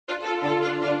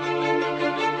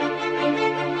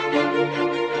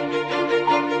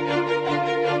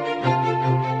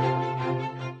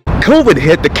COVID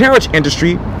hit the carriage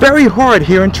industry very hard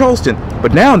here in Charleston,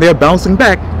 but now they're bouncing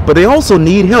back, but they also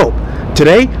need help.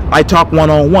 Today, I talk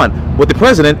one-on-one with the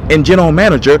president and general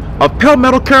manager of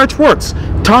Palmetto Carriage Works,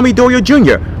 Tommy Doyle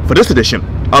Jr., for this edition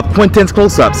of Quintin's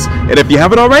Close-Ups. And if you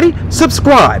haven't already,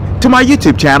 subscribe to my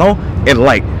YouTube channel and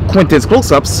like Quintin's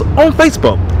Close-Ups on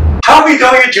Facebook. Tommy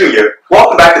Doyle Jr.,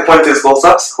 welcome back to Quintin's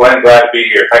Close-Ups. Quentin, glad to be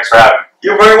here. Thanks for having me.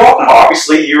 You're very welcome.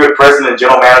 Obviously, you're the president and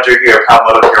general manager here at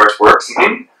Palmetto Carriage Works.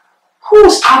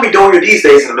 Who's Tommy Doyle these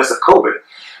days in the midst of COVID?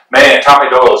 Man, Tommy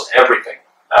Doyle is everything.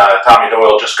 Tommy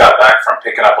Doyle just got back from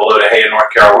picking up a load of hay in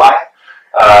North Carolina.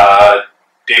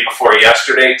 Day before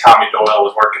yesterday, Tommy Doyle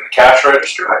was working the cash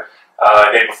register.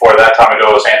 Day before that, Tommy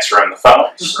Doyle was answering the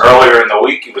phones. Earlier in the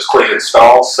week, he was cleaning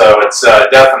stalls. So it's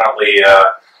definitely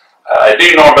a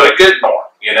new norm, but a good norm.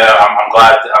 You know, I'm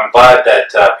glad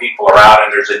that people are out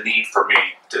and there's a need for me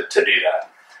to do that.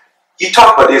 You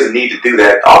talk about there's a need to do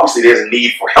that. Obviously, there's a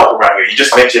need for help around here. You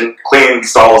just mentioned cleaning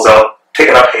stalls up,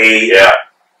 picking up hay,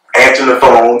 answering the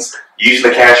phones,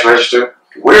 using the cash register.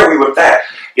 Where are we with that?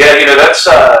 Yeah, you know,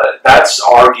 that's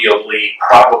arguably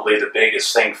probably the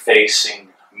biggest thing facing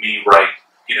me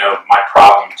my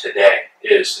problem today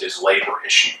is labor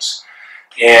issues.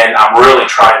 And I'm really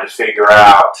trying to figure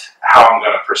out how I'm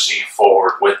going to proceed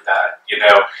forward with that. You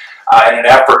know, in an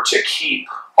effort to keep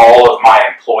all of my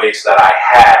employees that I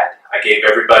had, I gave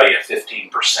everybody a 15%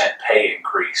 pay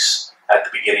increase at the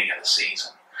beginning of the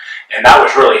season. And that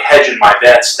was really hedging my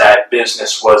bets that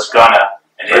business was gonna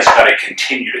and is gonna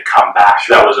continue to come back.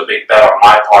 That was a big bet on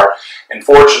my part. And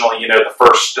fortunately, you know, the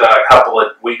first couple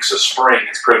of weeks of spring,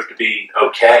 it's proved to be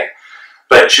okay.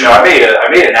 But, you know, I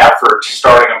made an effort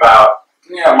starting about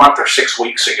a month or 6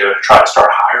 weeks ago to try to start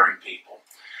hiring people.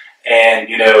 And,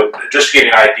 you know, just to give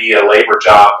you an idea, a labor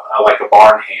job like a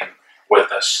barn hand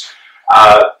with us,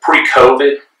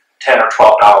 pre-COVID, $10 or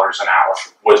 $12 an hour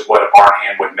was what a barn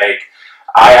hand would make.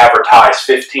 I advertised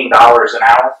 $15 an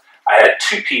hour. I had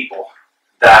 2 people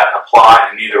that applied,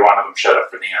 and neither one of them showed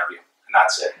up for the interview, and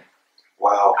that's it.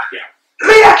 Wow. Yeah.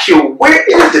 Let me ask you, where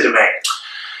is the demand?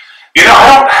 You know,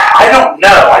 I don't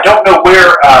know. I don't know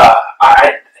where.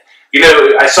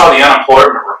 I saw the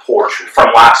unemployment report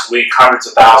from last week. Hundreds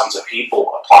of thousands of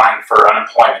people applying for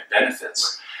unemployment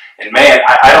benefits. And man,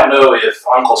 I don't know if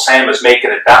Uncle Sam is making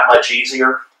it that much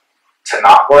easier to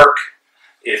not work,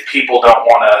 if people don't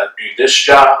want to do this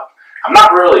job. I'm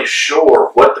not really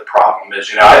sure what the problem is.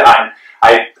 You know,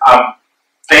 I'm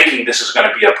thinking this is going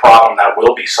to be a problem that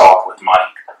will be solved with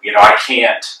money. You know, I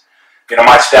can't, you know,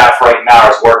 my staff right now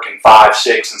is working 5,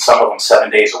 6, and some of them 7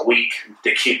 days a week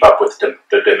to keep up with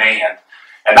the demand.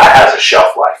 And that has a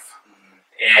shelf life.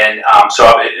 And so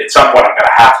at some point I'm going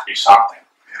to have to do something.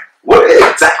 What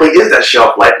exactly is that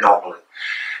shelf life normally?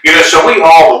 You know, so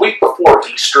the week before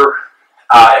Easter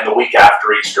and the week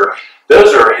after Easter,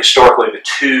 those are historically the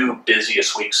 2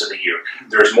 busiest weeks of the year.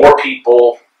 There's more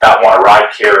people that want to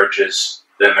ride carriages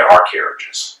than there are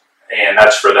carriages. And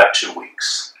that's for that 2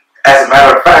 weeks. As a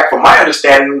matter of fact, from my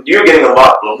understanding, you're getting a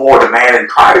lot more demand in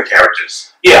private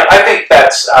carriages. Yeah, I think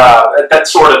that's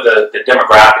sort of the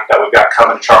demographic that we've got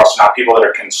coming to Charleston now, people that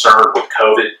are concerned with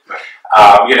COVID.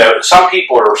 You know, some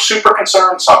people are super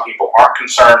concerned, some people aren't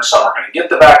concerned, some are going to get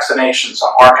the vaccination, some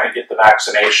aren't going to get the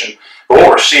vaccination. But what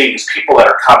we're seeing is people that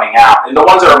are coming out, and the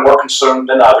ones that are more concerned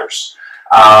than others,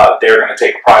 they're going to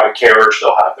take a private carriage,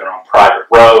 they'll have their own private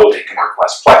row, they can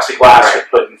request plexiglass to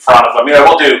put in front of them. You know,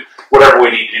 we'll do whatever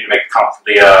we need to do to make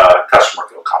the customer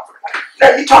feel comfortable.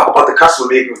 Now, you talk about the customer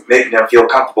making them feel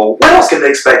comfortable. What else can they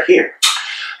expect here?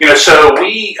 You know, so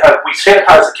we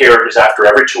sanitize the carriages after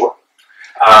every tour.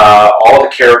 All the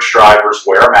carriage drivers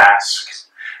wear masks.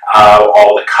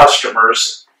 All the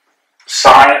customers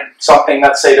sign something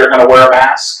that say they're going to wear a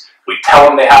mask. We tell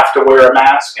them they have to wear a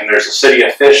mask, and there's a city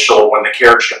official when the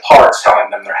carriage departs telling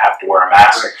them they have to wear a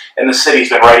mask. Right. And the city's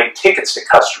been writing tickets to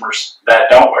customers that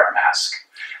don't wear a mask.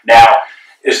 Now,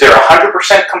 is there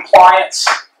 100% compliance?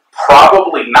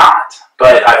 Probably not,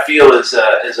 but I feel as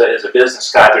a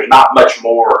business guy, there's not much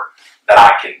more that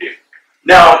I can do.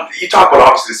 Now, you talk about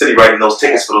obviously the city writing those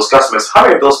tickets for those customers. How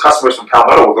many of those customers from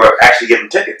Palmetto were actually given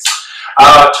tickets?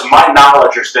 To my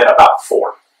knowledge, there's been about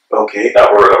 4. Okay.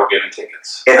 That were given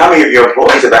tickets. And how many of your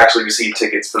employees have actually received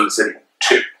tickets from the city?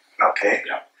 2. Okay.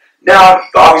 Yeah. Now,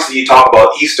 obviously you talk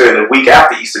about Easter and the week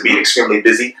after Easter being extremely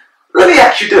busy. Let me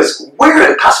ask you this. Where are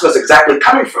the customers exactly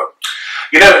coming from?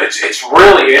 You know, it's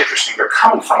really interesting. They're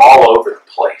coming from all over the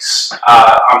place.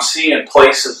 I'm seeing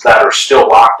places that are still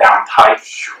locked down tight.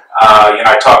 You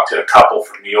know, I talked to a couple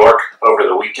from New York over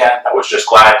the weekend. I was just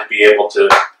glad to be able to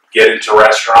get into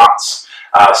restaurants.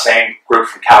 Same group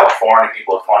from California.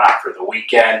 People have gone out for the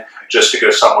weekend just to go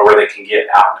somewhere where they can get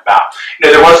out and about.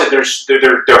 You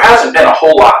know, there hasn't been a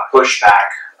whole lot of pushback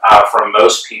from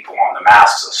most people on the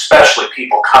masks, especially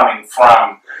people coming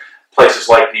from places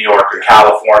like New York or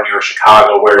California or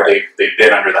Chicago where they've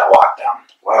been under that lockdown.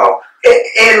 Wow.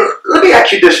 And let me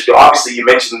ask you this. Obviously, you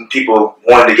mentioned people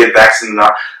wanting to get vaccinated. Now,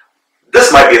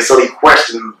 this might be a silly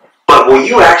question, but will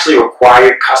you actually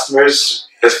require customers,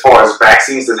 as far as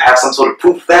vaccines, to have some sort of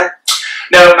proof of that?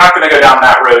 No, not going to go down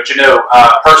that road. You know,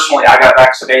 personally, I got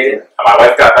vaccinated. My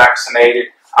wife got vaccinated.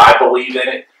 I believe in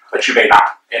it, but you may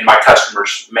not, and my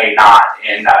customers may not.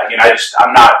 And you know,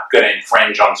 I'm not going to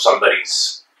infringe on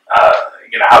somebody's,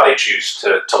 you know, how they choose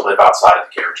to live outside of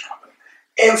the carriage company.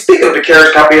 And speaking of the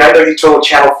carriage company, I know you told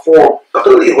Channel 4, I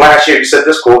believe last year you said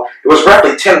this quote, it was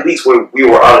roughly 10 weeks where we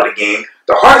were out of the game.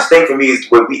 The hardest thing for me is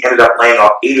where we ended up laying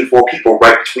off 84 people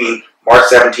right between March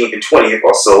 17th and 20th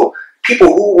or so. People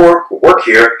who work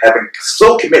here have been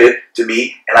so committed to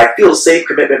me, and I feel the same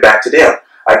commitment back to them.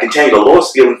 I can tell you the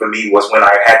lowest feeling for me was when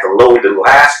I had to load the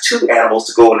last 2 animals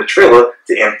to go in the trailer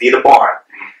to empty the barn.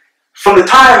 From the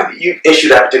time you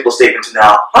issued that particular statement to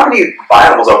now, how many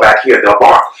animals are back here at the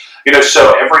barn? You know,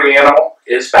 so every animal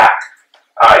is back,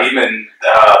 even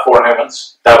 4 new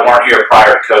ones that weren't here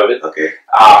prior to COVID. Okay.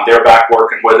 They're back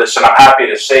working with us, and I'm happy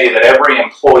to say that every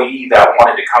employee that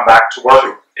wanted to come back to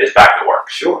work is back at work.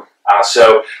 Sure.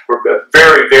 So we're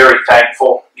very, very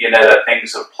thankful, you know, that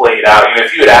things have played out. You know,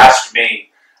 if you had asked me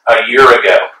a year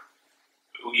ago,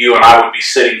 you and I would be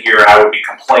sitting here and I would be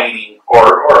complaining,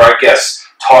 or I guess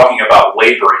talking about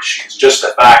labor issues. Just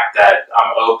the fact that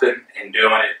I'm open and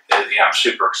doing it, yeah, I'm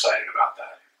super excited about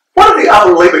that. What are the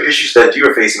other labor issues that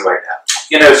you're facing right now?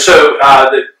 You know, so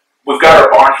we've got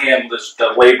our barn handlers,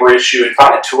 the labor issue, and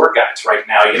finding tour guides right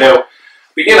now. You know,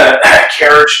 we get a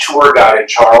carriage tour guide in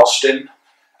Charleston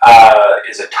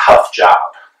is a tough job,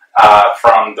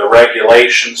 from the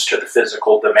regulations to the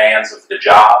physical demands of the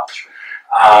job,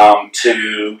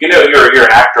 to, you know, you're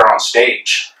an actor on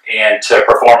stage and to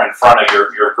perform in front of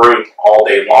your group all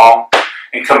day long.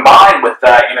 And combined with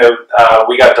that, you know,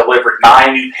 we got delivered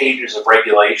 9 new pages of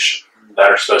regulation that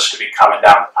are supposed to be coming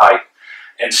down the pipe.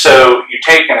 And so you're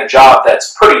taking a job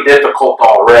that's pretty difficult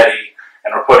already,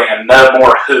 and we're putting another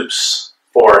more hoops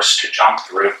for us to jump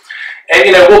through. And,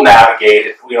 you know, we'll navigate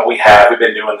it. You know, we've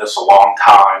been doing this a long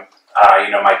time.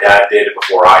 You know, my dad did it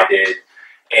before I did.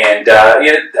 And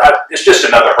it's just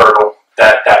another hurdle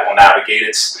that we'll navigate.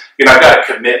 It's, you know, I've got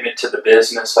a commitment to the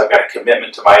business. I've got a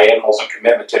commitment to my animals and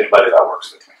commitment to anybody that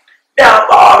works with me. Now,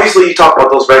 obviously, you talk about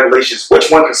those regulations.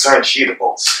 Which one concerns you the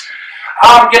most?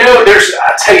 You know,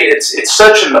 I tell you, it's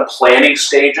such in the planning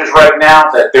stages right now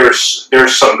that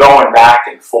there's some going back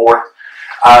and forth.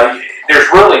 There's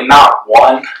really not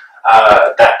one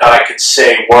that I could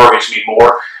say worries me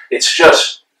more. It's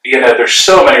just, you know, there's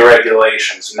so many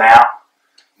regulations now,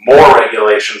 more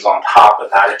regulations on top of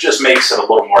that. It just makes it a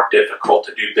little more difficult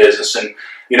to do business. And,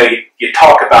 you know, you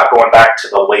talk about going back to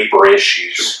the labor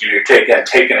issues. You know, you're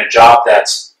taking a job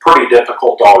that's pretty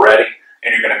difficult already,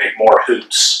 and you're going to make more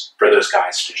hoops for those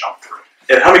guys to jump through.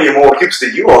 And how many more hoops do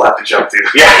you all have to jump through?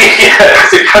 Yeah,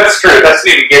 that's true. That's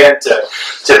need to get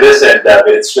into this end of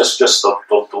it. It's just the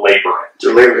labor end.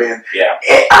 The labor end. Yeah.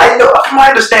 And I know, from my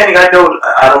understanding, I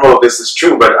don't know if this is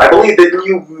true, but I believe that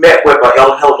you met with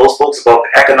Ellen Hill and those folks about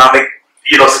the economic,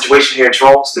 you know, situation here in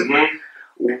Charleston.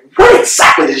 Mm-hmm. What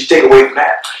exactly did you take away from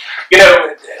that? You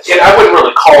know, I wouldn't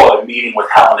really call it a meeting with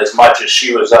Helen as much as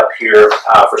she was up here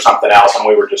for something else, and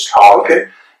we were just talking. Okay.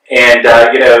 And,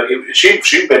 you know,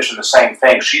 she mentioned the same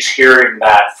thing. She's hearing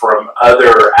that from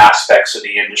other aspects of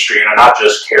the industry, and not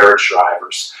just carriage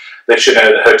drivers. They should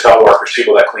know the hotel workers,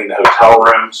 people that clean the hotel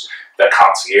rooms, the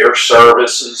concierge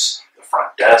services, the front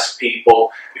desk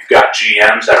people. You've got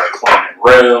GMs that are cleaning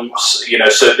rooms. You know,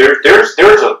 so there's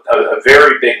a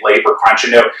very big labor crunch.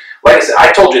 You know, like I said,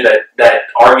 I told you that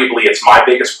arguably it's my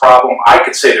biggest problem. I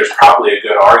could say there's probably a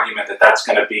good argument that that's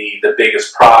going to be the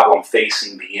biggest problem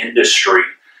facing the industry.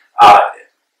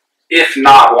 If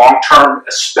not long-term,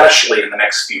 especially in the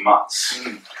next few months.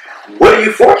 What do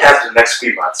you forecast in the next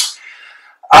few months?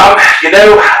 You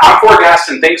know, I'm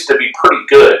forecasting things to be pretty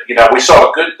good. You know, we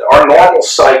saw our normal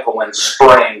cycle in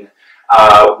spring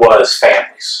was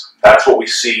families. That's what we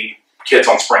see, kids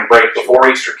on spring break before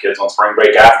Easter, kids on spring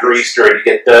break after Easter, and you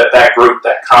get that group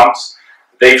that comes.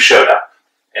 They've showed up,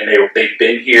 and they've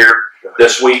been here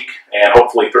this week, and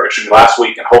hopefully last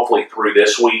week, and hopefully through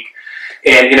this week.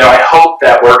 And, you know, I hope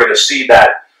that we're going to see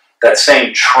that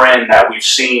same trend that we've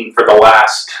seen for the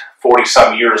last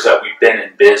 40-some years that we've been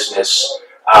in business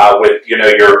with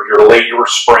your late or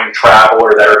spring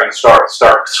traveler that are going to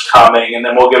start coming, and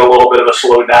then we'll get a little bit of a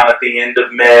slowdown at the end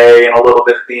of May and a little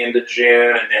bit at the end of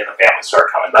June, and then the families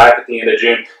start coming back at the end of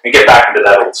June and get back into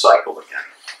that old cycle again.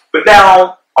 But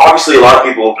now, obviously, a lot of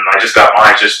people, and I just got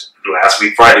mine just last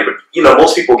week Friday, but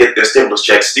most people get their stimulus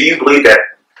checks. Do you believe that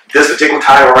this particular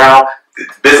time around,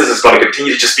 business is going to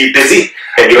continue to just be busy?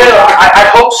 And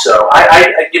I hope so.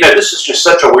 This is just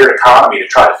such a weird economy to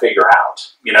try to figure out.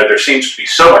 There seems to be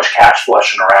so much cash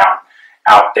flushing around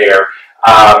out there.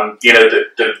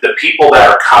 The people that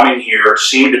are coming here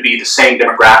seem to be the same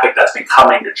demographic that's been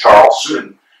coming to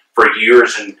Charleston for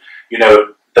years, and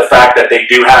the fact that they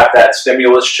do have that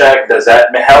stimulus check, does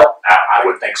that help? I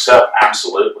would think so,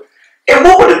 absolutely. And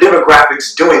what were the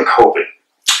demographics during COVID?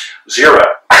 Zero.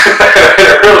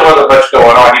 There really wasn't much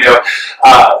going on.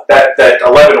 That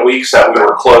 11 weeks that we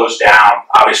were closed down,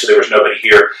 obviously there was nobody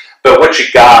here. But what you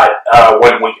got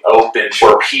when we opened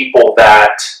were people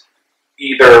that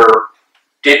either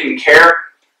didn't care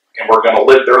and were going to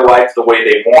live their life the way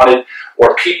they wanted,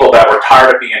 or people that were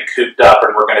tired of being cooped up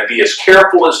and were going to be as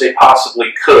careful as they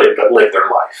possibly could, but live their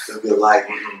life. Live their life.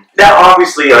 Mm-hmm. Now,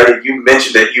 obviously, you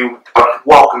mentioned that you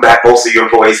welcome back most of your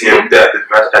employees here at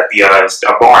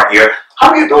the barn here.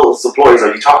 How many of those employees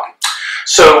are you talking?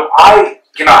 So I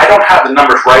don't have the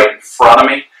numbers right in front of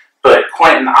me, but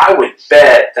Quintin, I would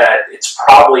bet that it's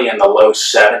probably in the low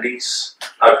 70s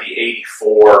of the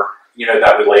 84.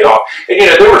 That we laid off. And,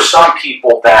 there were some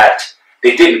people that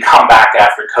they didn't come back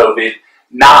after COVID,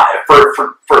 not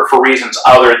for reasons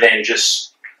other than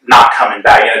just not coming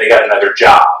back. They got another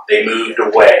job. They moved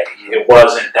away. It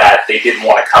wasn't that they didn't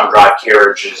want to come drive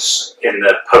carriages in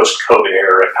the post-COVID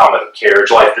era at Palmetto Carriage.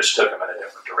 Life just took them in a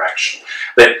different direction.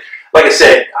 But like I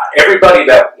said, everybody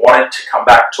that wanted to come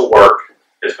back to work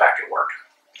is back at work.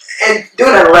 And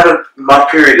during that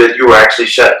 11-month period that you were actually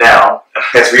shut down,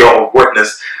 as we all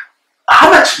witnessed, how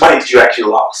much money did you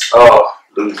actually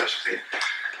lose?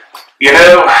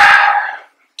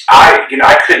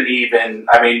 I couldn't even.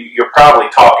 You're probably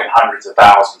talking hundreds of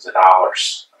thousands of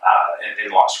dollars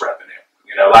in lost revenue.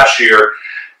 Last year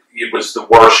it was the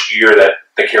worst year that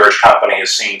the carriage company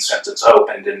has seen since it's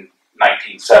opened in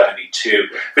 1972.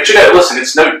 But listen,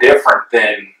 it's no different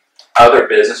than other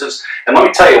businesses. And let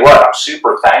me tell you what, I'm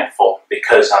super thankful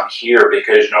because I'm here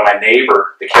because my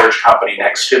neighbor, the carriage company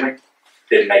next to me,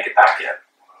 didn't make it back yet.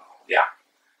 Yeah.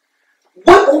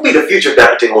 What will be the future of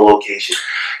that particular location?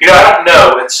 I don't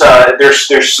know. It's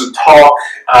there's some talk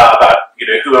about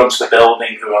who owns the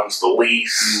building, who owns the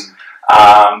lease.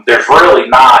 There's really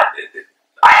not.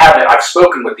 I've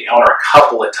spoken with the owner a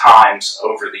couple of times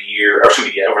over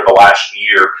the last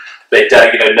year, but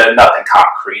nothing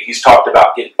concrete. He's talked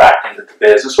about getting back into the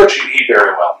business, which he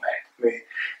very well may.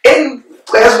 And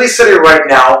as we sit here right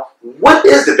now, what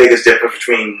is the biggest difference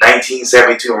between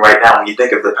 1972 and right now when you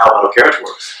think of the Palmetto Carriage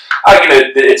Works?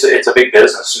 It's a big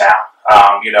business now.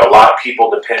 A lot of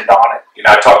people depend on it.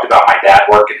 I talked about my dad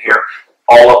working here.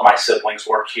 All of my siblings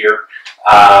work here.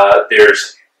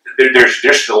 There's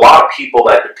a lot of people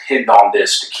that depend on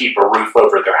this to keep a roof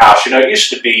over their house. It used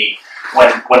to be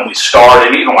when we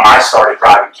started, even when I started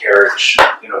driving carriage,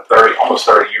 almost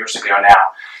 30 years ago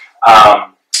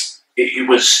now. It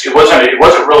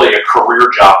wasn't really a career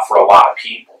job for a lot of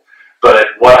people. But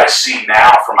what I see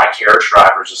now for my carriage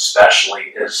drivers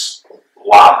especially is a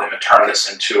lot of them have turned this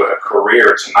into a career.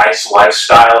 It's a nice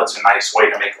lifestyle. It's a nice way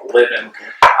to make a living.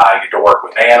 You get to work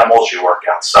with animals. You work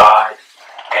outside.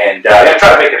 And I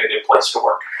try to make it a good place to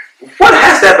work. What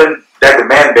has that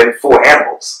demand been for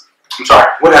animals? I'm sorry?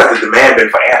 What has the demand been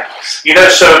for animals?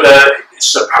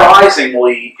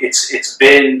 Surprisingly, it's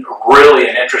been really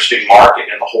an interesting market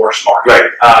in the horse market.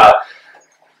 Right.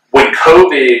 When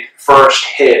COVID first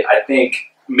hit, I think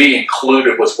me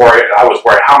included was worried. I was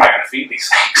worried, how am I going to feed these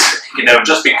things?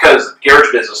 Just because the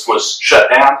carriage business was shut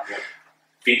down,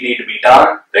 feed need to be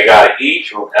done. They got to eat.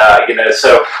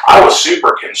 So I was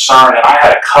super concerned, and I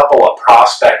had a couple of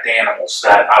prospect animals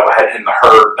that I had in the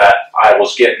herd that I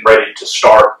was getting ready to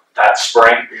start that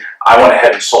spring. I went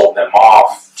ahead and sold them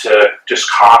off to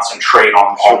just concentrate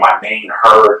on my main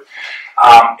herd.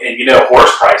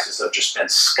 Horse prices have just been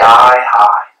sky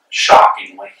high,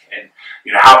 shockingly. And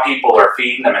how people are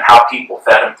feeding them and how people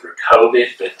fed them through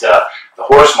COVID. But the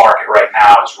horse market right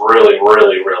now is really,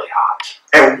 really, really hot.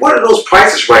 And what are those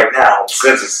prices right now?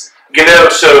 Since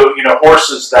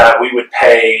horses that we would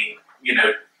pay,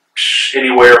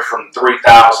 anywhere from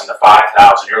 $3,000 to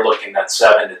 $5,000, you're looking at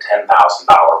 $7,000 to $10,000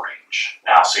 range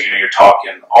now. So you're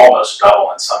talking almost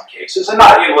double in some cases. And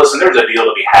listen, there's a deal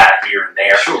to be had here and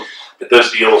there, sure, but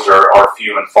those deals are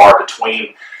few and far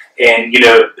between. And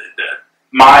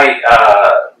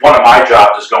one of my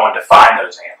jobs is going to find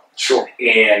those animals. Sure.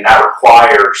 And that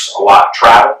requires a lot of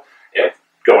travel,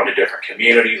 going to different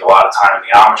communities, a lot of time in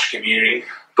the Amish community.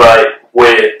 But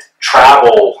with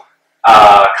travel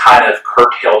kind of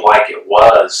curtailed like it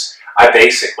was, I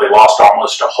basically lost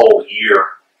almost a whole year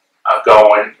of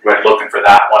going, looking for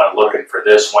that one and looking for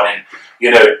this one. And,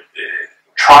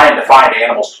 trying to find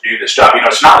animals to do this job,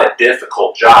 it's not a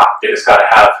difficult job. They just got to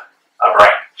have a brain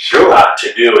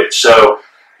to do it. So,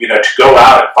 to go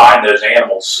out and find those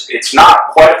animals, it's not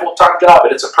quite a full-time job,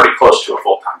 but it's a pretty close to a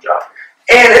full-time job.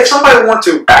 And if somebody wants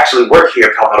to actually work here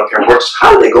at Palmetto Carriage Works,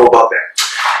 how do they go about that?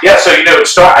 Yeah, so,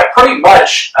 I pretty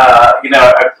much,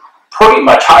 I pretty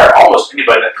much hire almost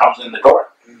anybody that comes in the door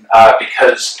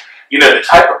because, the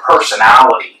type of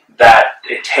personality that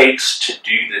it takes to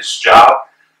do this job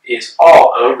is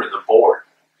all over the board.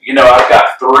 I've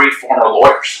got 3 former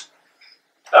lawyers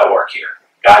that work here,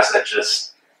 guys that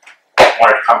just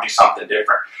wanted to come do something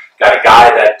different. Got a guy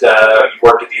that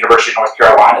worked at the University of North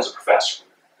Carolina as a professor.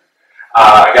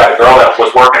 I got a girl that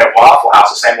was working at Waffle House,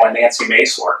 the same one Nancy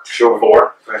Mace worked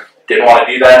before. Right. Didn't want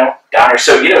to do that down here.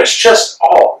 So, it's just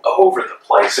all over the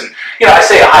place. And, I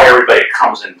say I hire everybody that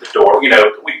comes in the door. We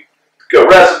go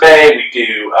resume, we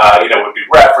do, we do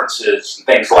references and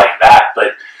things like that.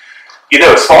 But,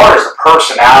 as far as the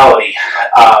personality,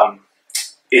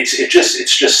 it's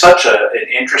just such an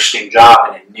interesting job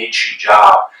and a niche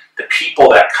job. The people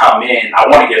that come in, I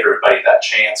want to give everybody that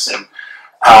chance, and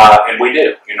we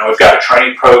do. We've got a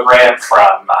training program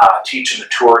from teaching the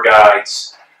tour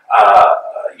guides.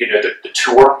 The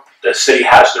tour. The city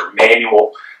has their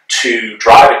manual to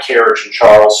drive a carriage in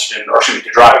Charleston, or excuse me,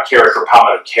 to drive a carriage for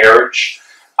Palmetto Carriage.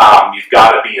 You've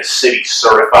got to be a city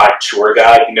certified tour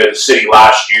guide. The city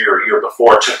last year or year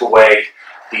before took away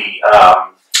the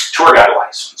tour guide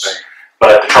license. Right.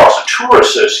 But the Charleston Tour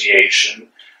Association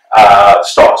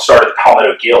started the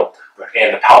Palmetto Guild. Right.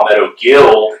 And the Palmetto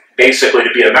Guild, basically to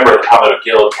be a member of the Palmetto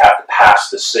Guild, you have to pass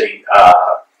the city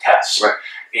test. Right.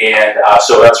 And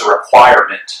so that's a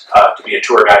requirement to be a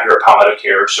tour guide here at Palmetto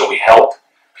Carriage. So we help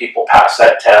people pass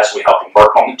that test. We help them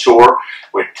work on the tour.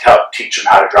 We help teach them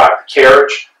how to drive the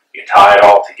carriage. You tie it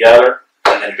all together,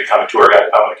 and then you become a tour guide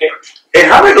at Palmetto Carriage.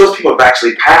 And how many of those people have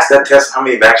actually passed that test, and how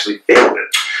many have actually failed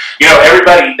it?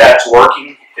 Everybody that's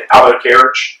working at Palmetto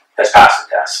Carriage has passed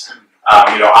the test.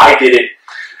 I did it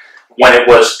when it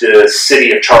was the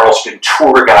City of Charleston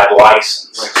tour guide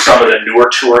license. Right. Some of the newer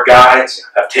tour guides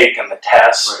have taken the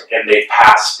test, and they've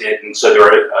passed it, and so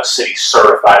they're a city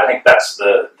certified. I think that's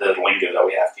the lingo that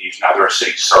we have to use now. They're a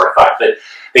city certified, but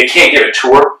they can't give a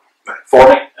tour for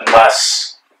me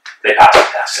unless they pass the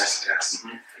test. That's the test.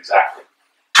 Mm-hmm. Exactly.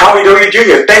 Tommy Doyle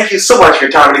Jr., thank you so much for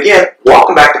your time. And again,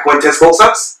 welcome back to Quintin's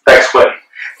Close-Ups. Thanks, Quintin.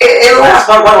 And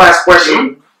one last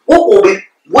question. Mm-hmm.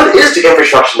 What is the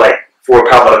infrastructure like for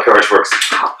Palmetto Carriage Works?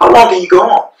 How long can you go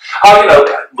on?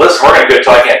 Listen, we're going to go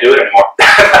until I can't do it anymore.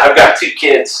 I've got 2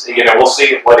 kids. We'll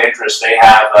see what interest they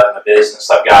have in the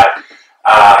business. I've got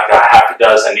half a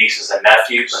dozen nieces and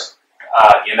nephews.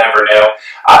 You never know.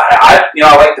 I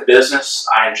like the business.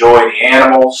 I enjoy the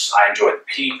animals. I enjoy the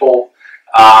people.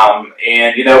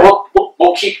 And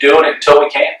we'll keep doing it until we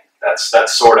can.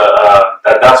 That's sort of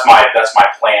that's my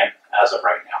plan as of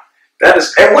right now.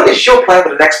 And what is your plan for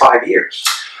the next 5 years?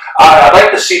 I'd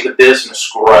like to see the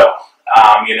business grow.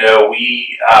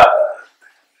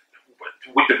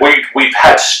 We've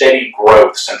had steady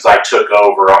growth since I took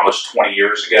over almost 20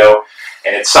 years ago,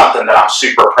 and it's something that I'm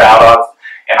super proud of.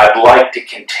 And I'd like to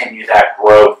continue that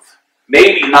growth.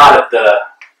 Maybe not at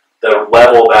the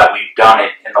level that we've done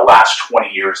it in the last 20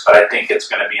 years, but I think it's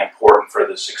going to be important for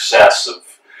the success of,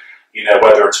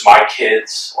 whether it's my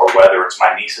kids or whether it's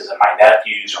my nieces and my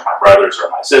nephews or my brothers or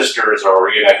my sisters or,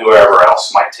 whoever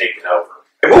else might take it over.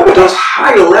 And what were those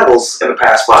higher levels in the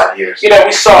past 5 years?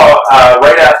 We saw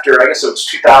right after, I guess it was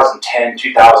 2010,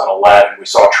 2011, we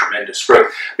saw tremendous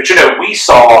growth. But we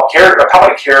saw,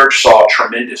 Palmetto Carriage saw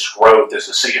tremendous growth as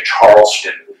the city of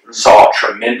Charleston saw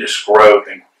tremendous growth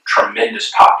and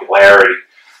tremendous popularity.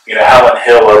 Helen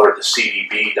Hill over at the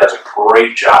CDB does a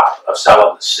great job of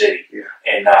selling the city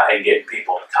and getting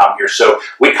people to come here. So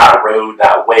we kind of rode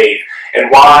that wave. And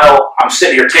while I'm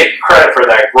sitting here taking credit for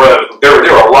that growth, there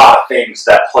were a lot of things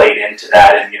that played into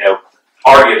that. And,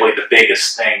 arguably the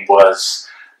biggest thing was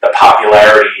the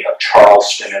popularity of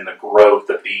Charleston and the growth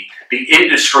of the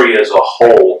industry as a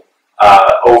whole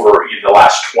over the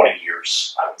last 20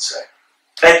 years, I would say.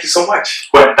 Thank you so much.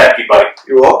 Quintin, thank you, buddy.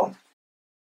 You're welcome.